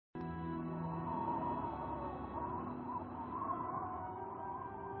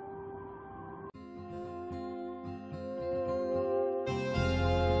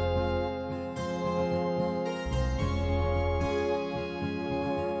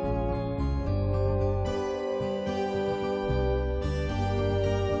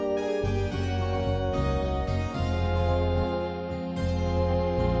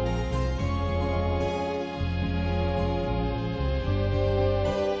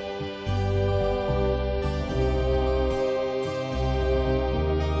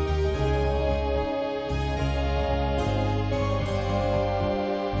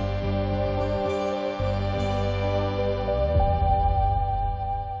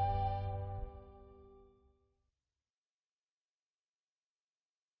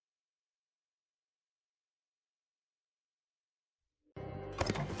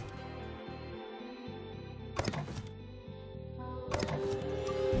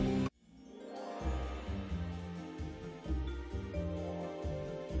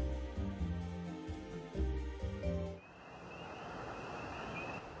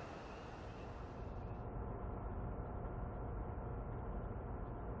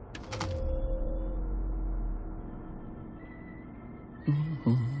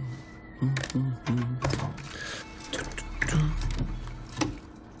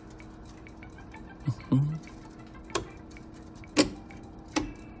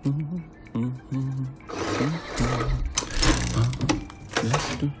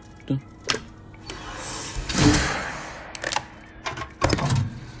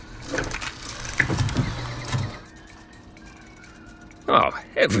Oh,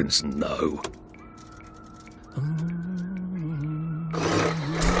 heavens no.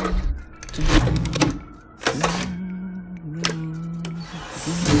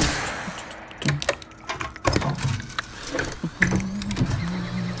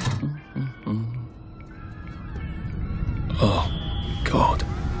 Oh, God.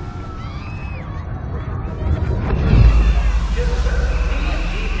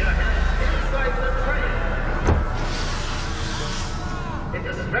 It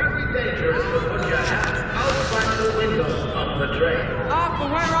is very dangerous to put your hands outside the windows of the train. Arthur,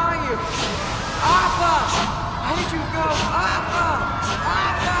 where are you? Arthur! Where did you go? Arthur!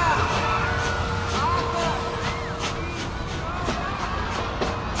 Arthur!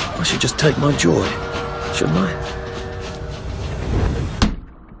 I should just take my joy, shouldn't I?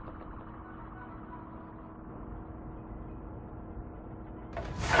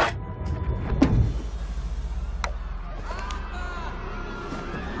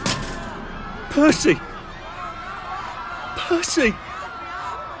 Percy! Percy!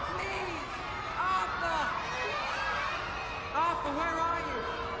 Arthur! Arthur, where are you?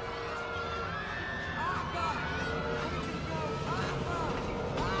 Arthur! Where did you go?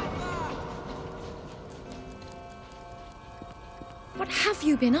 Arthur! What have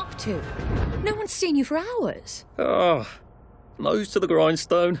you been up to? No one's seen you for hours. Oh, nose to the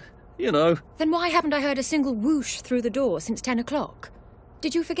grindstone, you know. Then why haven't I heard a single whoosh through the door since 10 o'clock?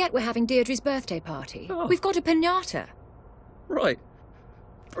 Did you forget we're having Deirdre's birthday party? Oh. We've got a piñata. Right.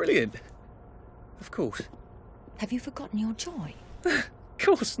 Brilliant. Of course. Have you forgotten your joy? Of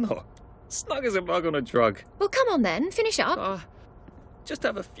course not. Snug as a bug on a drug. Well, come on then, finish up. Just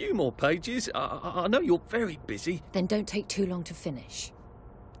have a few more pages. I know you're very busy. Then don't take too long to finish.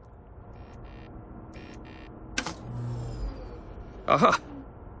 Aha!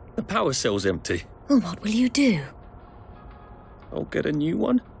 The power cell's empty. Well, what will you do? I'll get a new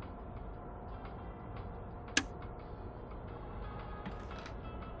one.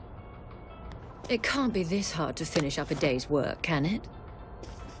 It can't be this hard to finish up a day's work, can it?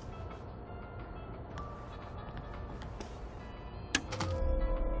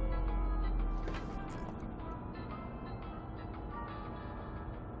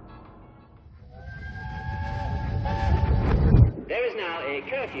 There is now a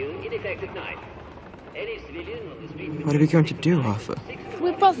curfew in effect at night. Any civilian on the street... What are we going to do, Arthur?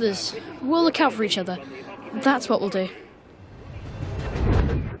 We're brothers. We'll look out for each other. That's what we'll do.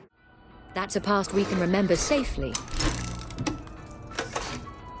 That's a past we can remember safely.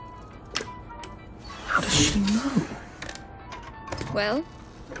 How does she know? Well,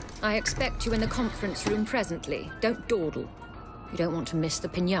 I expect you in the conference room presently. Don't dawdle. You don't want to miss the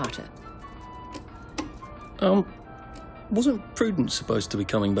piñata. Wasn't Prudence supposed to be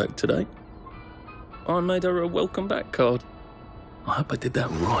coming back today? I made her a welcome back card. I hope I did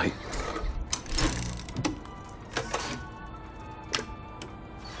that right.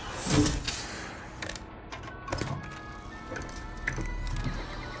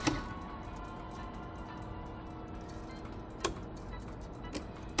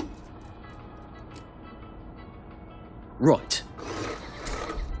 Right.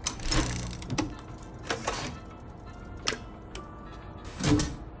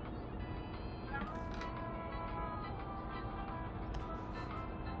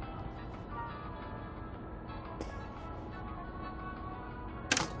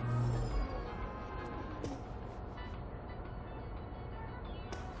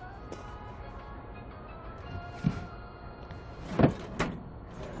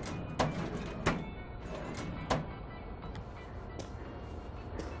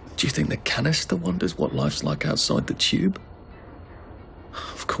 Do you think the canister wonders what life's like outside the tube?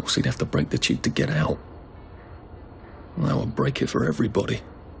 Of course, he'd have to break the tube to get out. That would break it for everybody.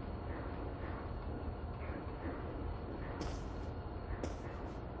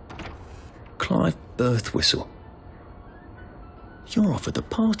 Clive birth whistle. You're off at the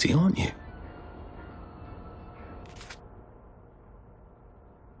party, aren't you?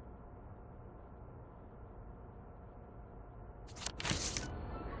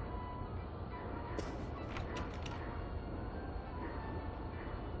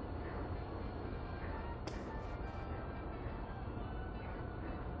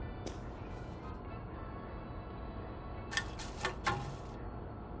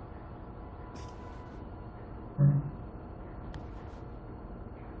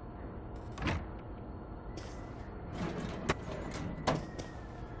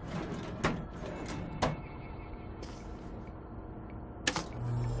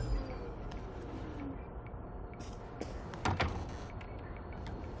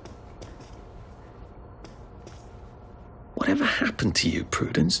 Whatever happened to you,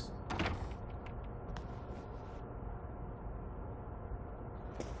 Prudence?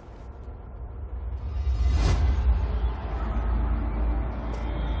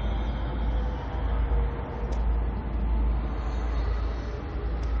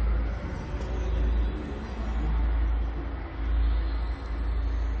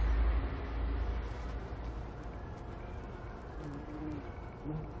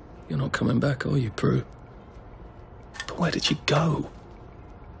 You're not coming back, are you, Prue? But where did you go?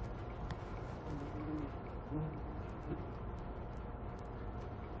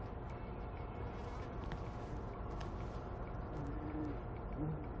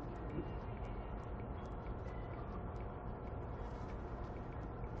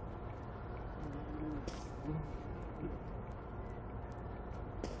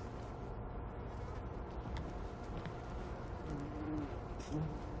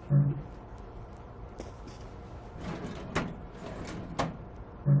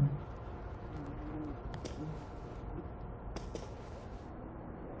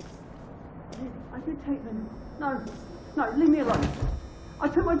 I did take them. No, leave me alone. I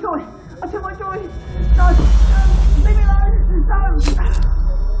took my joy. No, leave me alone. No.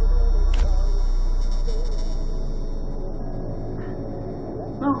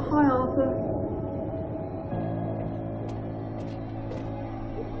 Oh, hi, Arthur.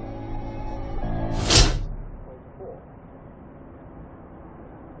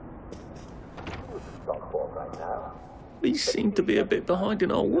 We seem to be a bit behind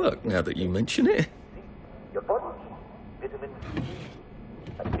in our work now that you mention it. Your body needs vitamin C.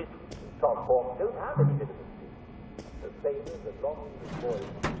 And this salt form don't have any vitamin C. The babies, as long as the boys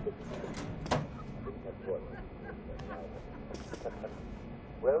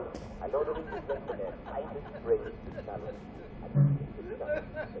well, I know that it's just in their tightest brain balance. And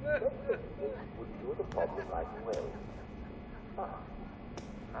would cure the problem right well.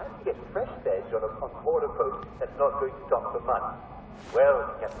 How do you get fresh veg on a border post that's not going to stop for months?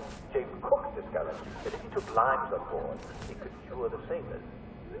 Well, Captain James Cook discovered that if you took limes on board, it could cure the sailors.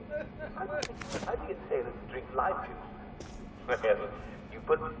 How do you get sailors to drink lime juice? Well, you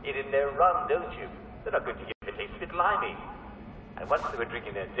put it in their rum, don't you? They're not going to get the taste of it limey. And once they were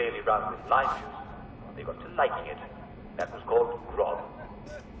drinking their daily rum with lime juice, they got to liking it. That was called grog.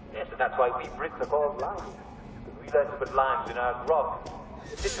 Yes, and that's why we Brits are called limes. Because we learned to put limes in our grog.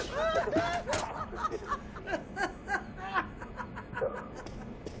 So,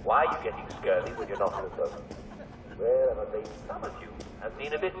 why are you getting scurvy when you're not on the phone? Well, I'm afraid some of you have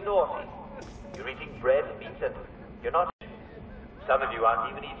been a bit naughty. You're eating bread and meat and you're not. Some of you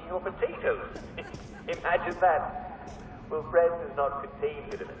aren't even eating your potatoes. Imagine that. Well, bread does not contain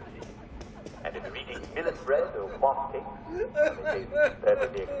vitamin C. And if you're eating millet bread or moss cake, they taste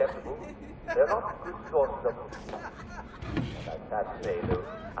perfectly acceptable, they're not good sources of. And I'm sad to say, though,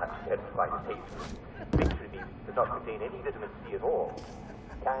 actually had quite a taste. Victory meat does not contain any vitamin C at all.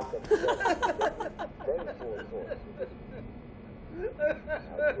 Kind of very poor source.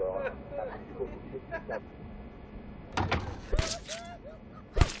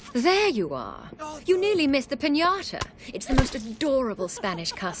 There you are. You nearly missed the piñata. It's the most adorable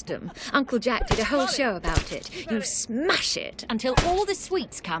Spanish custom. Uncle Jack did a whole show about it. You smash it until all the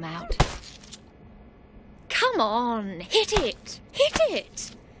sweets come out. Come on, hit it! Hit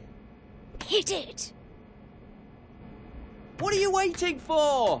it! Hit it! What are you waiting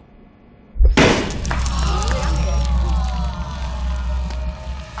for?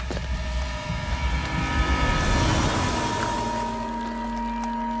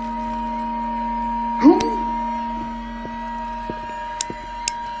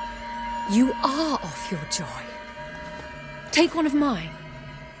 You are off your joy. Take one of mine.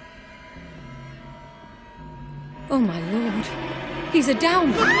 Oh, my lord. He's a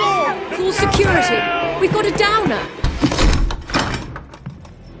downer. Call security. We've got a downer.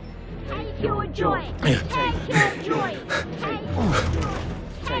 Take your joy. Take your joy.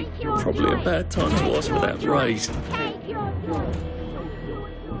 Take your joy. Probably a bad time to ask for that raise. Take your joy.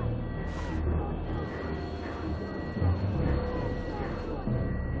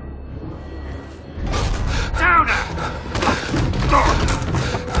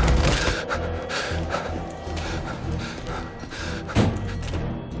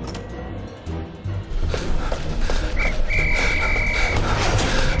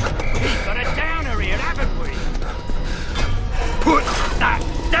 We've got a downer here, haven't we? Put that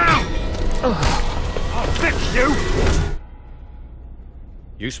down! I'll fix you!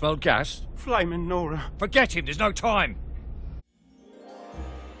 You smell gas? Flaming Nora. Forget him, there's no time.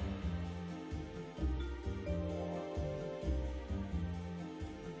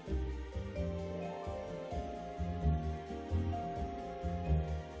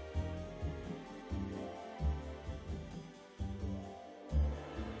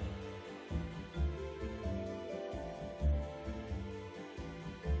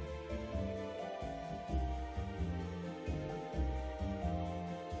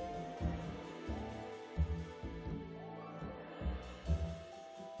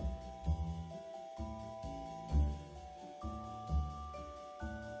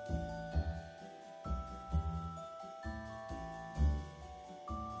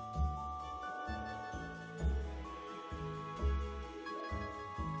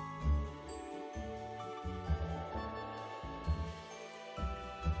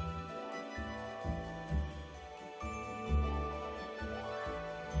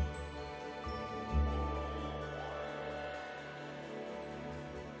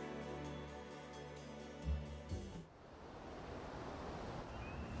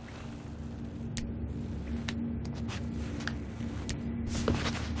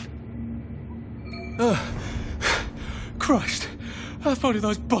 Christ, how far did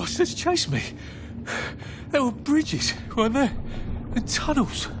those bastards chase me? There were bridges, weren't there? And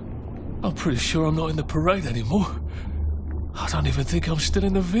tunnels. I'm pretty sure I'm not in the parade anymore. I don't even think I'm still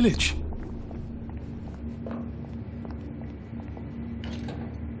in the village.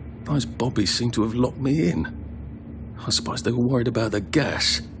 Those bobbies seem to have locked me in. I suppose they were worried about the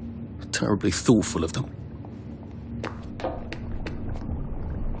gas. Terribly thoughtful of them.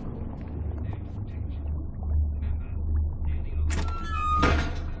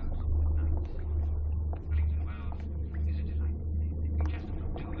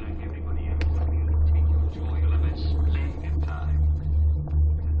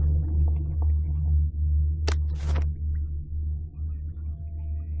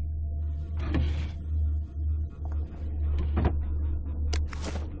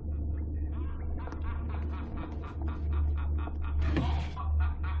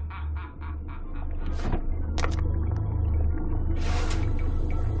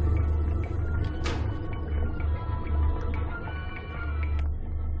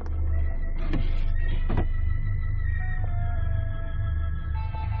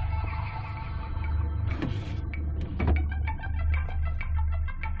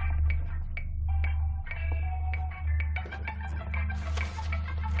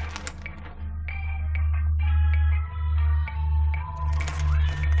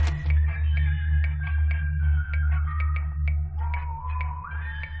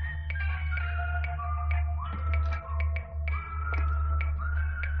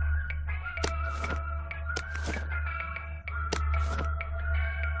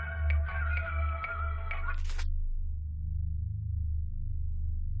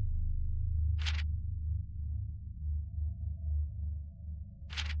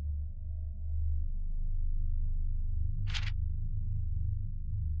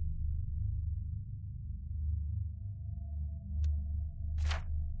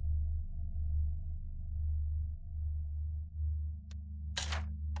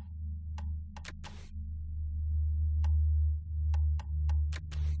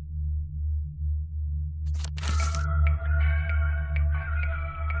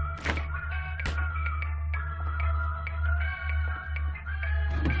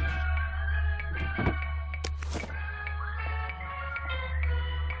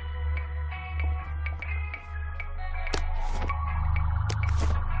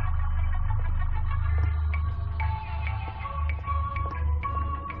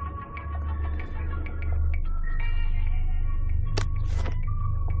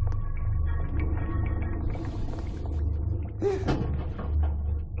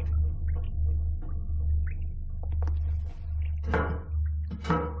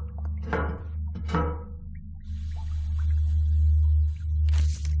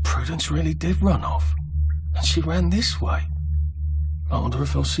 Prudence really did run off. And she ran this way. I wonder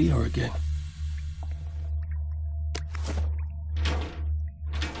if I'll see her again.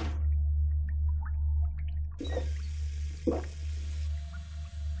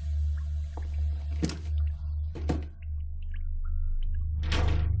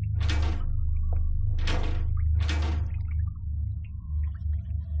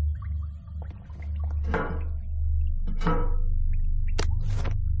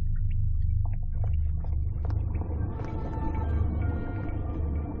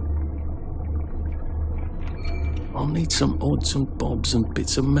 I'll need some odds and bobs and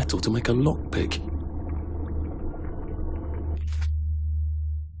bits of metal to make a lockpick.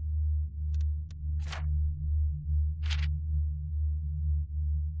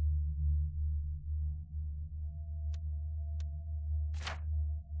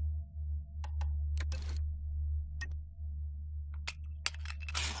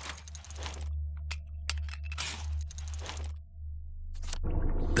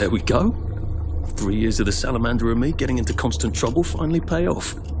 There we go. 3 years of the salamander and me getting into constant trouble finally pay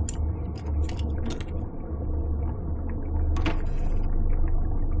off.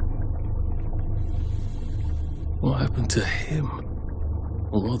 What happened to him?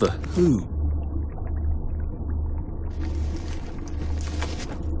 Or rather, who?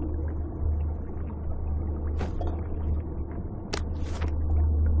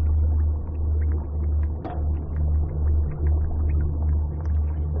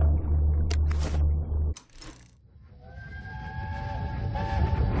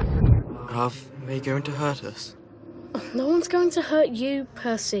 Are they going to hurt us? No one's going to hurt you,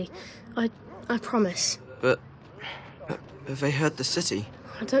 Percy. I promise. But have they hurt the city?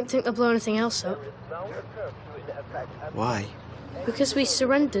 I don't think they'll blow anything else up. Why? Because we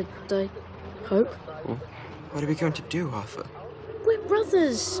surrendered, I hope. Well, what are we going to do, Arthur? We're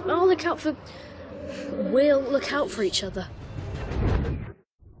brothers. I'll look out for We'll look out for each other.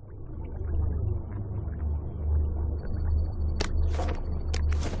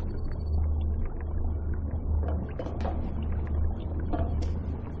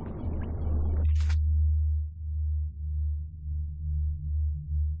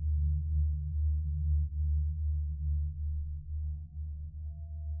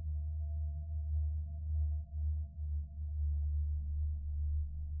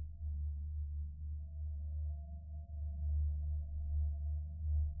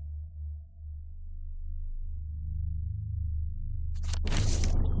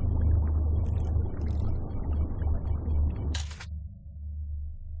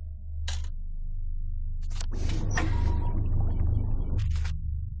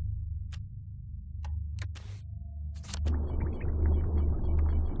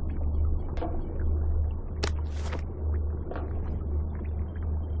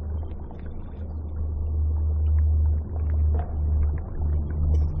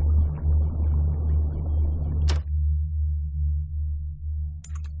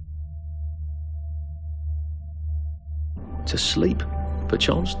 To sleep,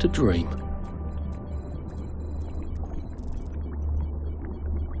 perchance to dream.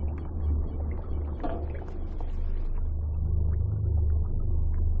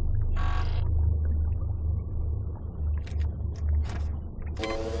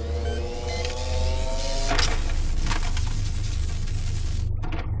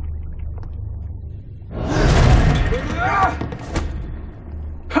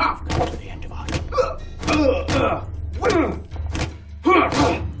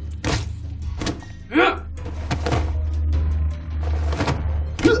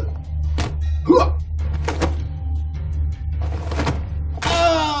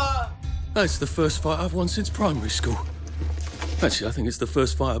 That's the first fight I've won since primary school. Actually, I think it's the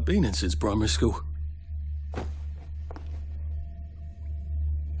first fight I've been in since primary school.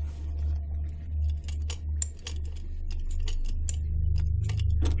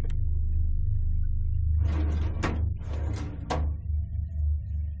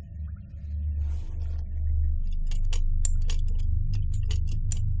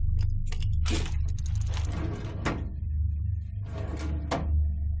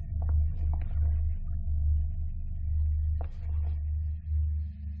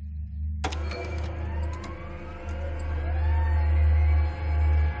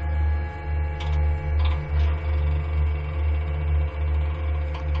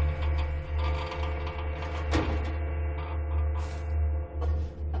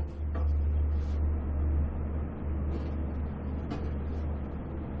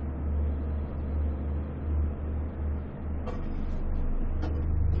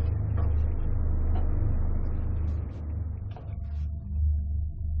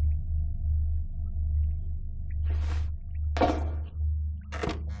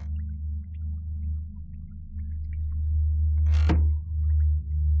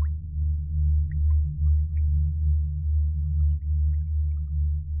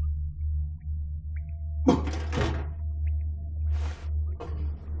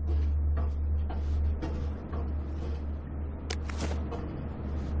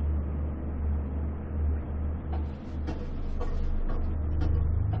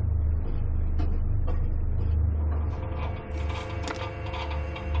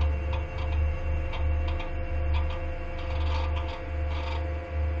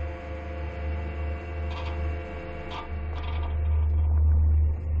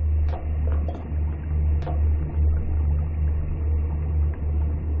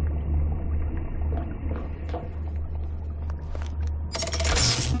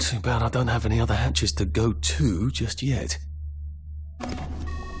 Too bad I don't have any other hatches to go to just yet. The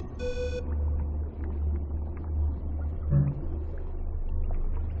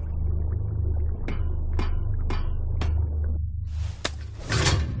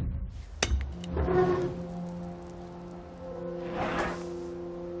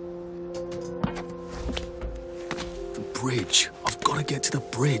bridge. I've got to get to the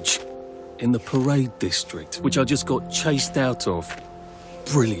bridge. In the parade district, which I just got chased out of.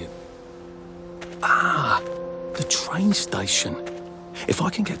 Brilliant. Ah, the train station. If I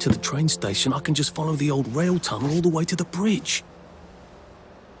can get to the train station, I can just follow the old rail tunnel all the way to the bridge.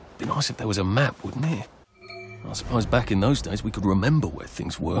 Be nice if there was a map, wouldn't it? I suppose back in those days we could remember where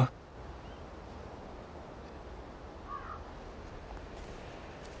things were.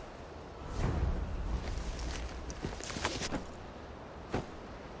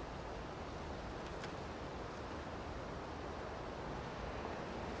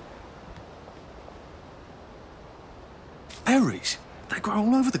 Berries. They grow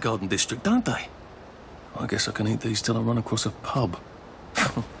all over the Garden District, don't they? I guess I can eat these till I run across a pub.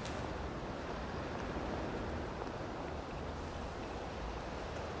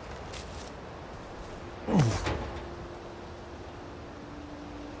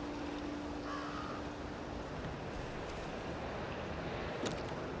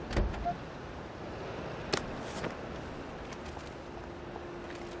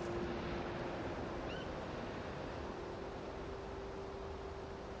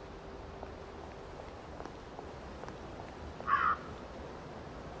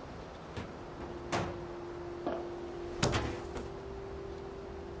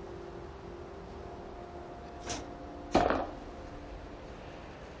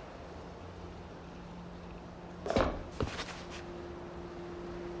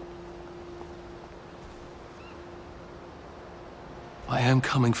 I am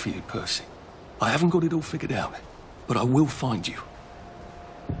coming for you, Percy. I haven't got it all figured out, but I will find you.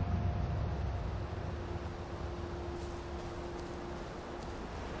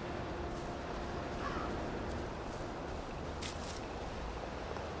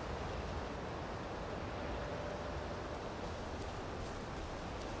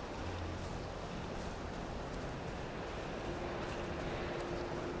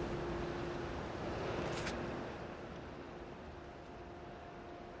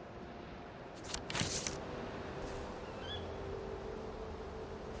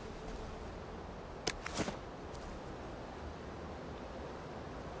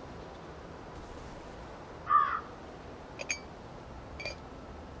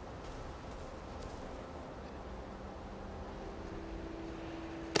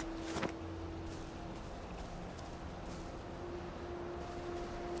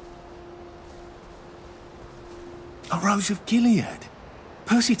 A Rose of Gilead.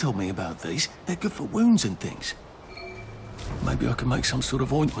 Percy told me about these. They're good for wounds and things. Maybe I can make some sort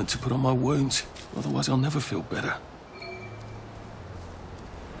of ointment to put on my wounds. Otherwise I'll never feel better.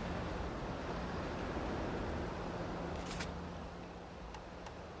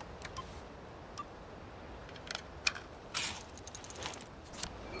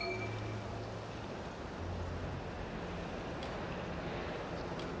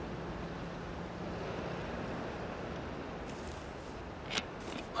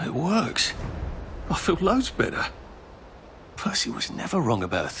 It works. I feel loads better. Percy was never wrong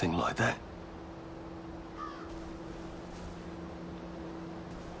about a thing like that.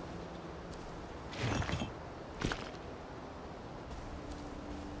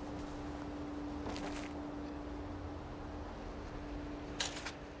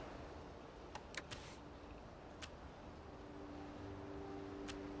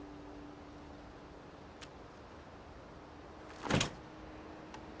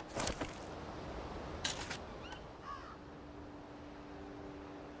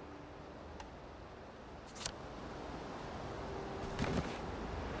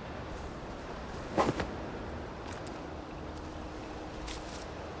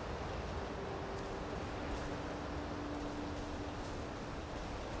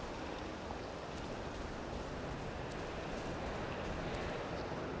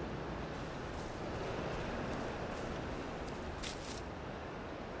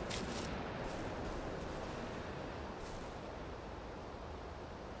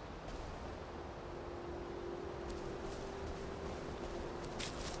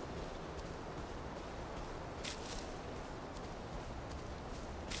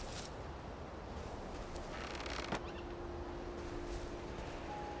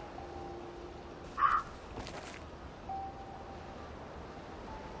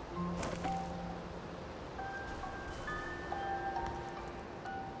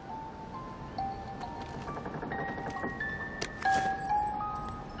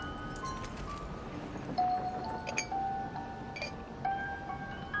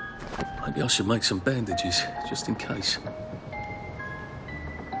 Maybe I should make some bandages, just in case.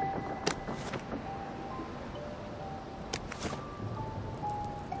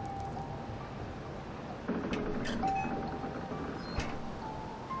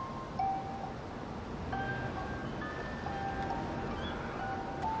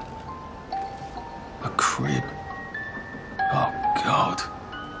 A crib. Oh, God.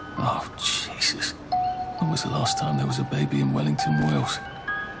 Oh, Jesus. When was the last time there was a baby in Wellington, Wales?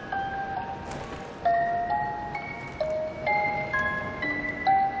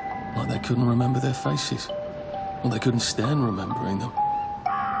 Like they couldn't remember their faces. Or they couldn't stand remembering them.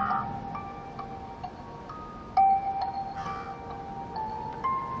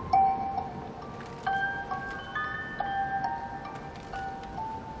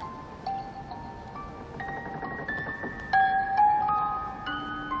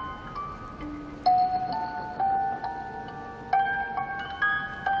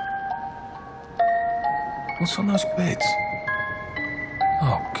 What's on those beds?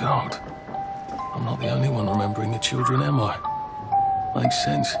 Oh, God. I'm not the only one remembering the children, am I? Makes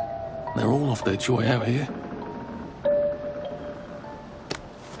sense. They're all off their joy out here.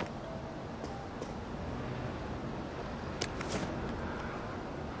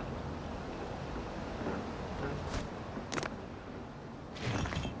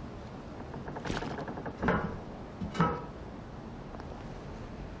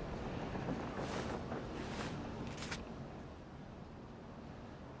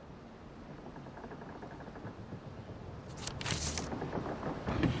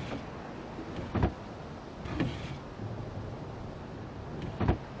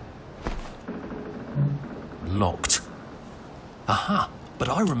 Locked. Aha, but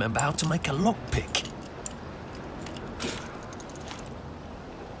I remember how to make a lockpick.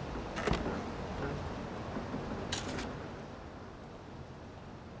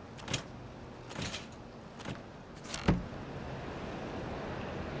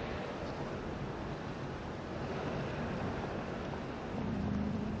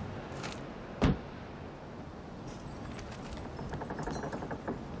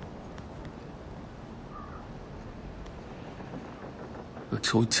 A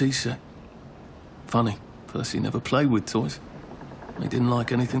toy tea set. Funny, Percy never played with toys. He didn't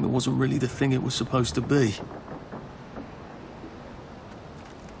like anything that wasn't really the thing it was supposed to be.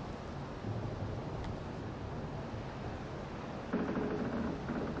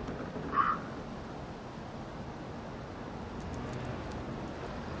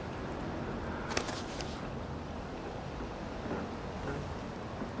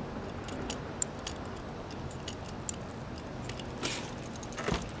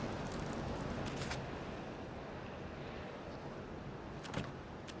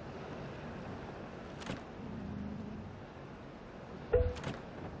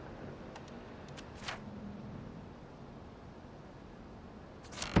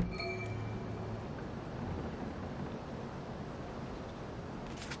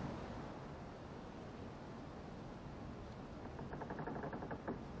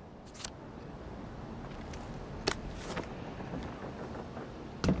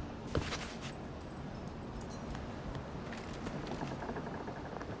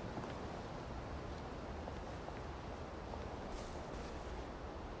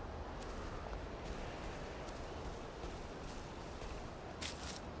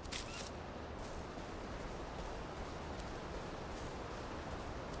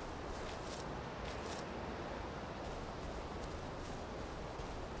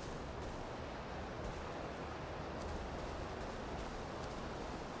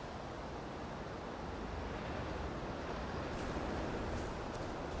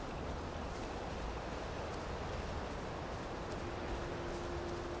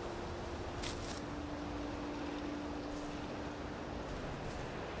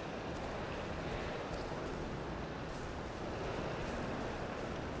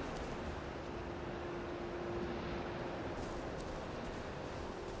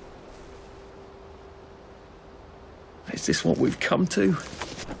 Is this what we've come to?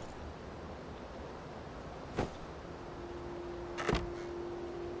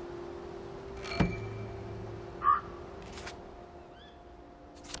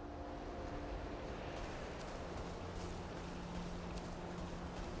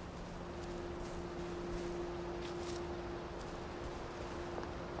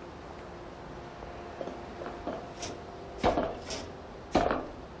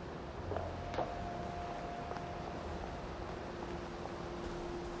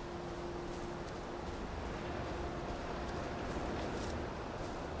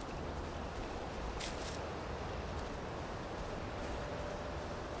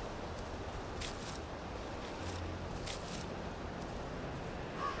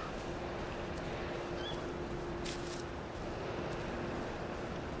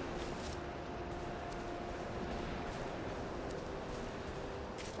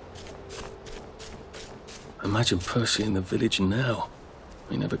 Imagine Percy in the village now.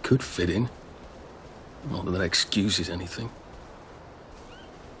 He never could fit in. Not that that excuses anything.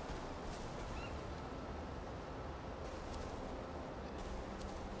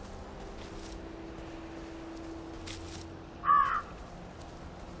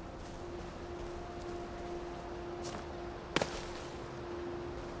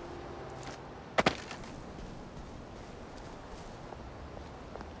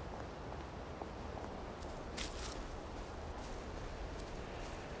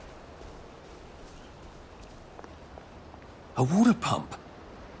 A water pump.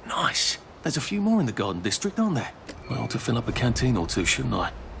 Nice. There's a few more in the garden district, aren't there? I ought to fill up a canteen or two, shouldn't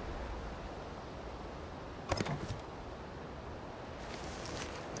I?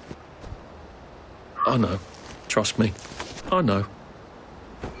 I know. Trust me. I know.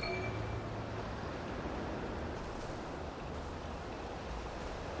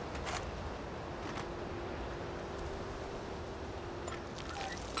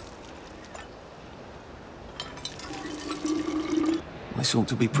 This ought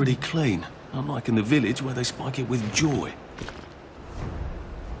to be pretty clean, unlike in the village where they spike it with joy.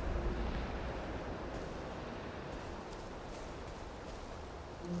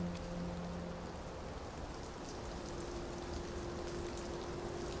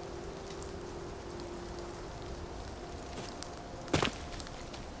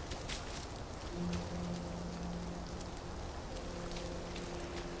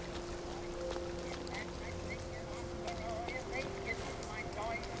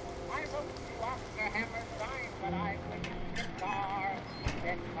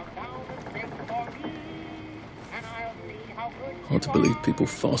 Hard to believe people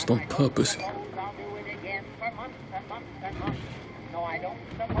fast on purpose.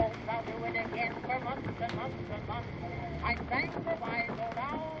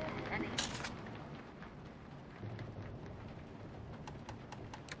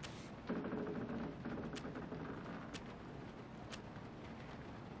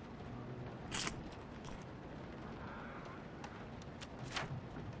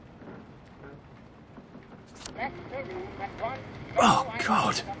 Oh,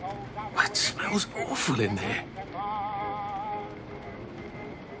 God. It smells awful in there.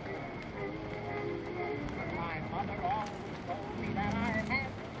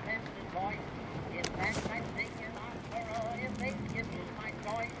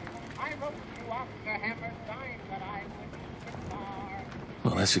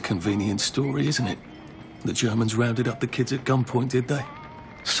 Well, that's a convenient story, isn't it? The Germans rounded up the kids at gunpoint, did they?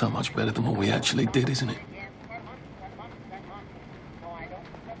 So much better than what we actually did, isn't it?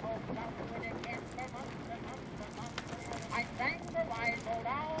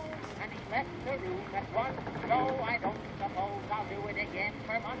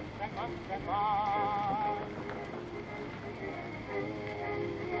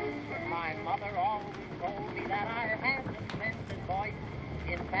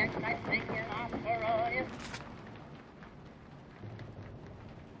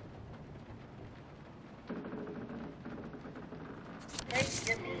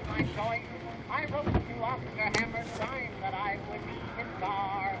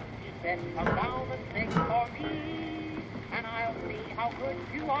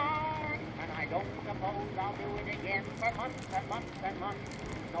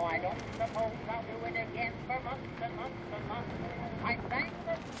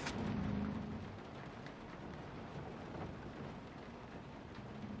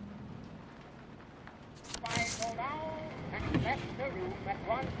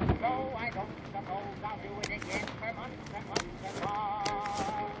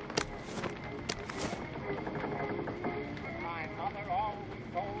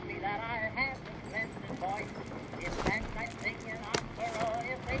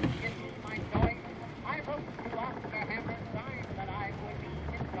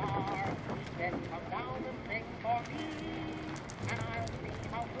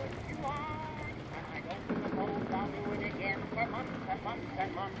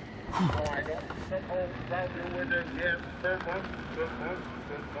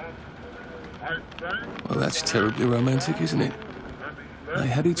 Well, that's terribly romantic, isn't it? They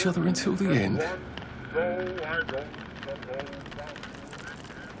had each other until the end.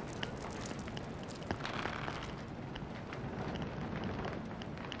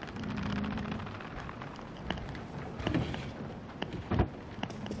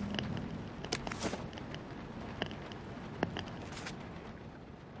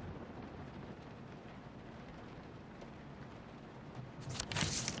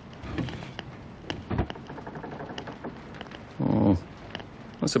 Oh,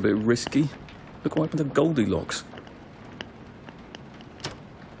 that's a bit risky. Look what happened to Goldilocks.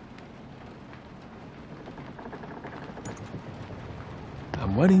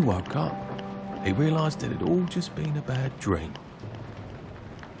 And when he woke up, he realised it had all just been a bad dream.